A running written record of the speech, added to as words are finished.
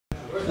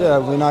Yeah,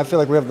 I feel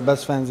like we have the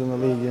best fans in the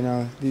league.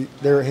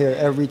 They're here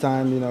every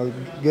time.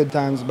 Good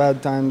times,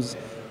 bad times.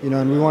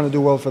 And we want to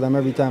do well for them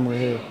every time we're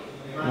here.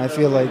 And I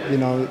feel like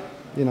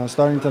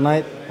starting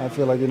tonight, I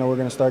feel like we're going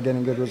to start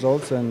getting good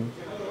results and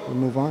we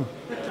move on.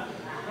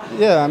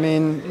 Yeah, I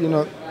mean,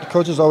 the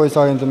coach is always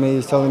talking to me.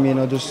 He's telling me,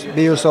 just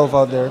be yourself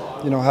out there.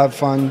 Have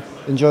fun,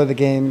 enjoy the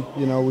game.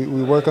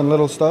 We work on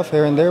little stuff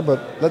here and there,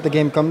 but let the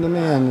game come to me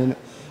and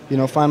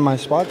find my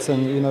spots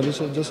and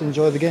just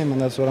enjoy the game.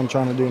 And that's what I'm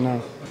trying to do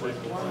now.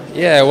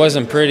 Yeah, it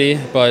wasn't pretty,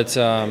 but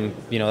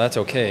that's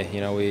okay.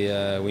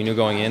 We knew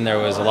going in there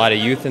was a lot of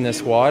youth in this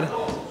squad.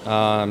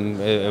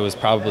 It was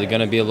probably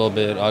going to be a little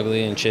bit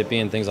ugly and chippy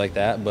and things like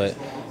that, but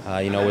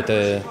with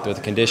the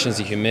conditions,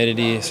 the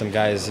humidity, some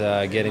guys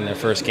getting their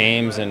first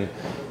games and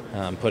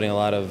putting a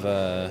lot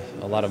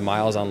of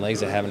miles on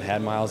legs that haven't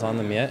had miles on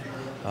them yet.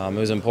 It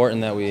was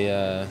important that we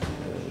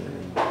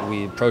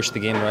approached the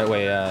game the right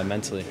way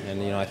mentally,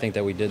 and I think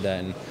that we did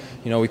that. And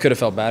we could have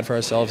felt bad for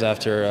ourselves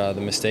after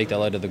the mistake that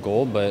led to the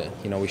goal, but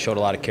we showed a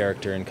lot of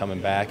character in coming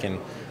back and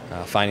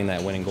finding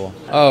that winning goal.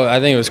 Oh,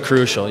 I think it was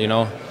crucial.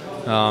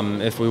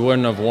 If we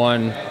wouldn't have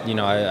won,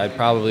 I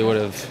probably would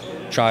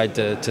have tried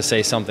to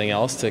say something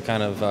else to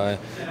kind of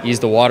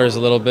ease the waters a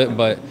little bit,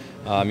 but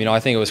I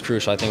think it was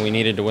crucial. I think we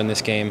needed to win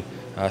this game,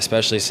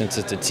 especially since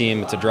it's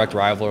a direct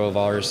rival of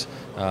ours.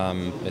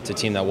 It's a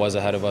team that was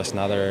ahead of us.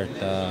 Now they're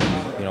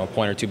a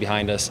point or two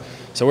behind us.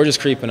 So we're just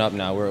creeping up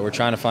now. We're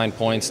trying to find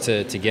points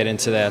to get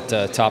into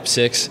that top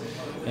six.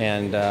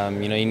 And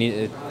you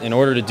need, in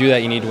order to do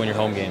that, you need to win your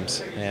home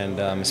games, and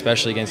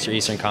especially against your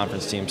Eastern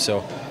Conference team.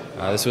 So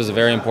this was a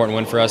very important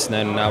win for us. And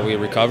then now we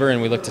recover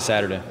and we look to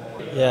Saturday.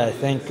 Yeah, I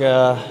think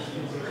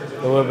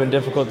it would have been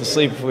difficult to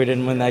sleep if we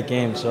didn't win that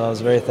game. So I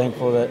was very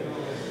thankful that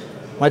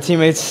my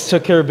teammates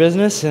took care of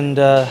business and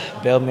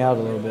bailed me out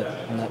a little bit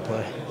on that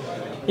play.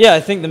 Yeah,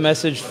 I think the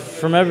message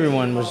from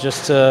everyone was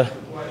just to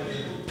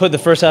put the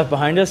first half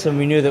behind us, and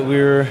we knew that we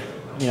were,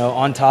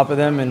 on top of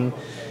them and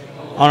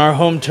on our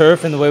home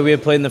turf and the way we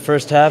had played in the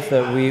first half,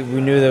 that we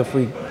knew that if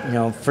we,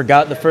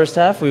 forgot the first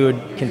half, we would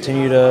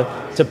continue to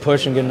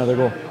push and get another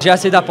goal. J'ai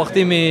essayé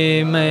d'apporter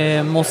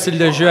mon style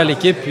de jeu à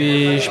l'équipe,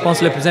 puis je pense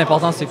que le plus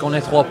important, c'est qu'on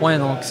ait 3 points.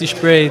 Donc si je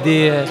peux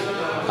aider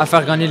à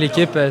faire gagner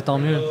l'équipe, tant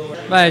mieux.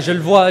 Ben, je le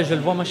vois,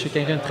 moi je suis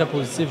quelqu'un de très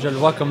positif, je le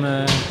vois comme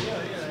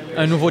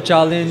un nouveau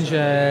challenge.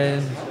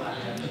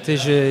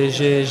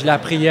 Je l'ai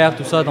appris hier,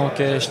 tout ça, donc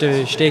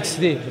j'étais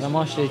excité,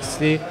 vraiment j'étais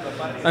excité.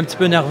 Un petit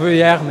peu nerveux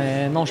hier,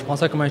 mais non, je prends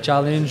ça comme un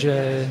challenge.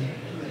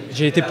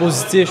 J'ai été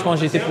positif, je pense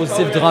que j'ai été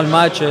positif durant le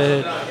match.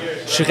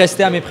 Je suis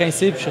resté à mes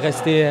principes, je suis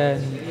resté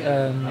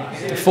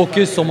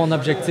focus sur mon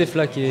objectif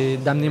là, qui est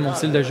d'amener mon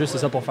style de jeu, c'est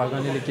ça, pour faire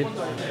gagner l'équipe.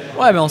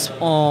 Ouais, mais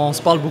on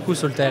se parle beaucoup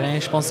sur le terrain.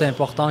 Je pense que c'est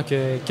important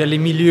que les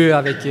milieux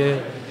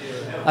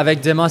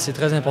avec Dema, c'est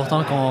très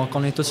important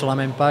qu'on est tous sur la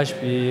même page.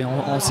 Puis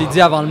on s'est dit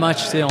avant le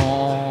match,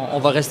 on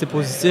va rester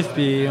positif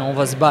puis on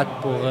va se battre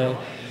pour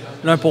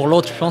l'un pour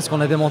l'autre. Je pense qu'on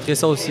a démontré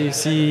ça aussi.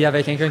 S'il y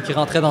avait quelqu'un qui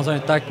rentrait dans un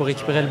tac pour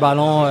récupérer le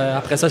ballon,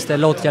 après ça, c'était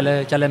l'autre qui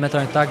allait mettre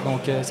un tac.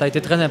 Donc ça a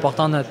été très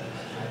important,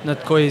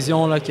 notre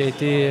cohésion là, qui a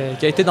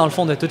été dans le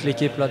fond de toute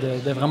l'équipe, là,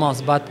 de vraiment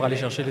se battre pour aller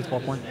chercher les 3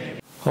 points.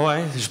 Oui,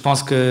 je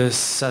pense que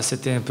ça,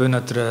 c'était un peu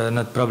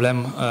notre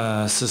problème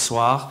ce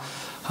soir.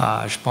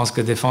 Je pense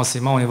que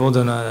défensivement, au niveau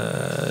de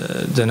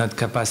notre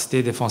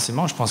capacité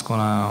défensivement, je pense qu'on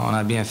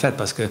a bien fait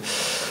parce que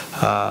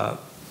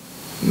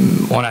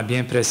on a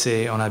bien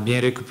pressé, on a bien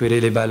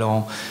récupéré les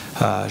ballons.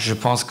 Je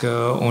pense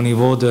qu'au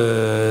niveau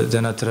de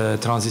notre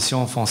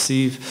transition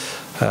offensive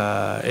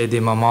et des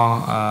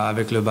moments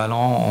avec le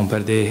ballon, on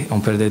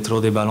perdait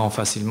trop des ballons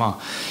facilement.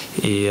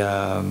 Et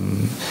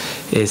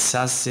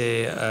ça,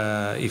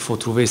 il faut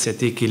trouver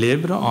cet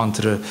équilibre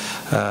entre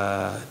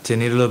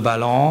tenir le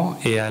ballon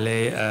et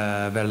aller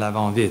vers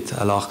l'avant vite.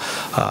 Alors,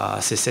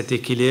 c'est cet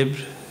équilibre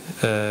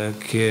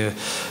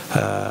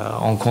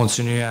qu'on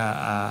continue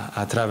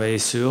à travailler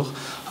sur.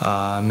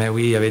 Mais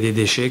oui, il y avait des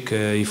déchets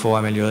qu'il faut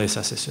améliorer,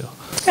 ça c'est sûr.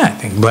 Yeah, I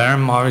think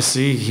Blairm,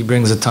 obviously, he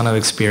brings a ton of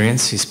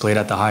experience. He's played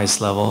at the highest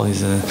level.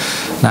 He's a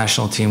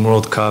national team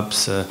World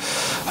Cups,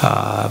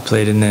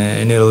 played in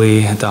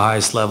Italy at the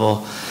highest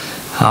level.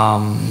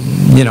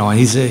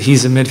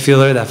 He's a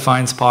midfielder that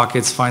finds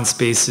pockets, finds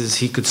spaces.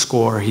 He could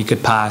score, he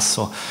could pass.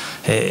 So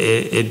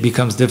it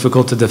becomes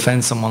difficult to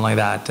defend someone like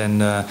that.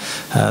 And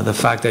the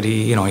fact that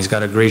he's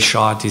got a great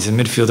shot. He's a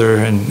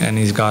midfielder and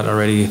he's got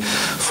already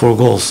 4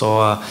 goals.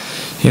 So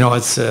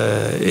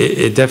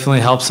it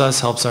definitely helps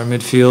us, helps our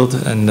midfield,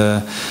 and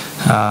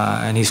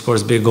he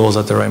scores big goals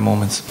at the right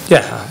moments.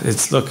 Yeah,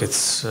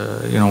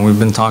 we've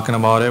been talking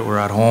about it. We're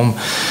at home.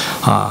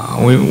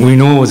 We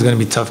knew it was going to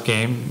be a tough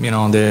game.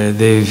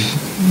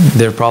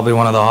 They're probably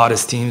one of the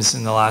hottest teams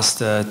in the last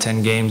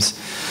 10 games.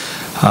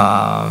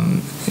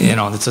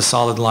 It's a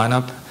solid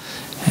lineup,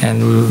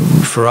 and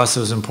for us it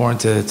was important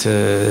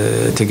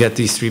to get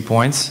these 3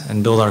 points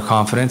and build our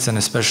confidence, and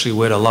especially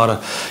with a lot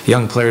of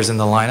young players in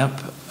the lineup.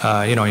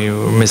 You know, you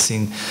were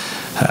missing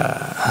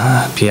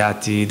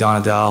PHI,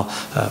 Donadel,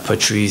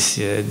 Patrice,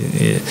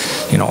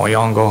 you know,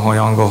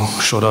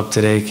 Oyongo showed up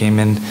today, came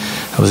in.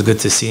 It was good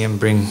to see him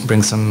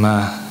bring some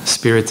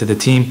spirit to the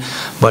team.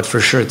 But for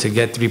sure, to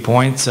get 3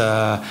 points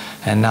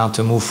and now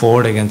to move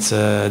forward against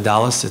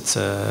Dallas, it's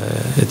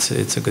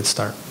a good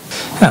start.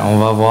 Yeah, on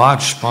va voir.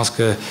 Je pense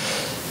que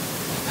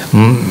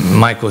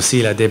Mike aussi,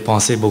 il a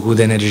dépensé beaucoup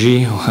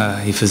d'énergie.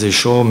 Il faisait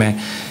chaud, mais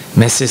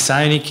c'est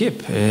ça une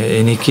équipe.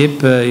 Une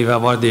équipe, il va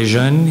avoir des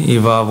jeunes, il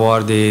va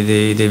avoir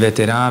des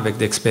vétérans avec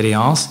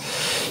d'expérience.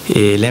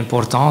 Et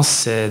l'important,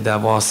 c'est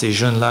d'avoir ces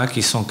jeunes-là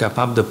qui sont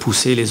capables de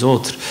pousser les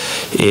autres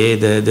et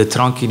de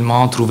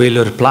tranquillement trouver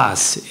leur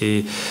place.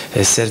 Et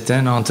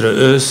certains d'entre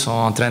eux sont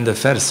en train de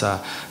faire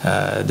ça,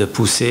 de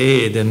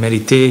pousser et de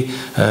mériter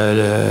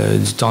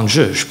du temps de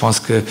jeu. Je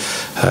pense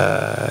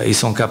qu'ils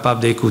sont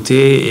capables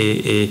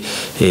d'écouter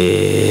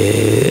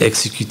et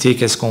exécuter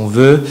qu'est-ce qu'on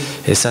veut.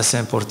 Et ça, c'est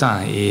important.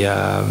 Et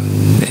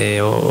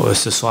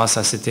ce soir,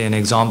 ça c'était un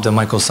exemple de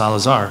Michael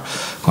Salazar,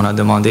 qu'on a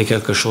demandé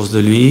quelque chose de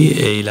lui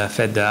et il a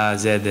fait de A à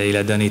Z, il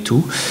a donné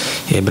tout.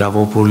 Et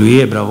bravo pour lui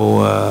et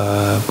bravo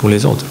pour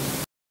les autres.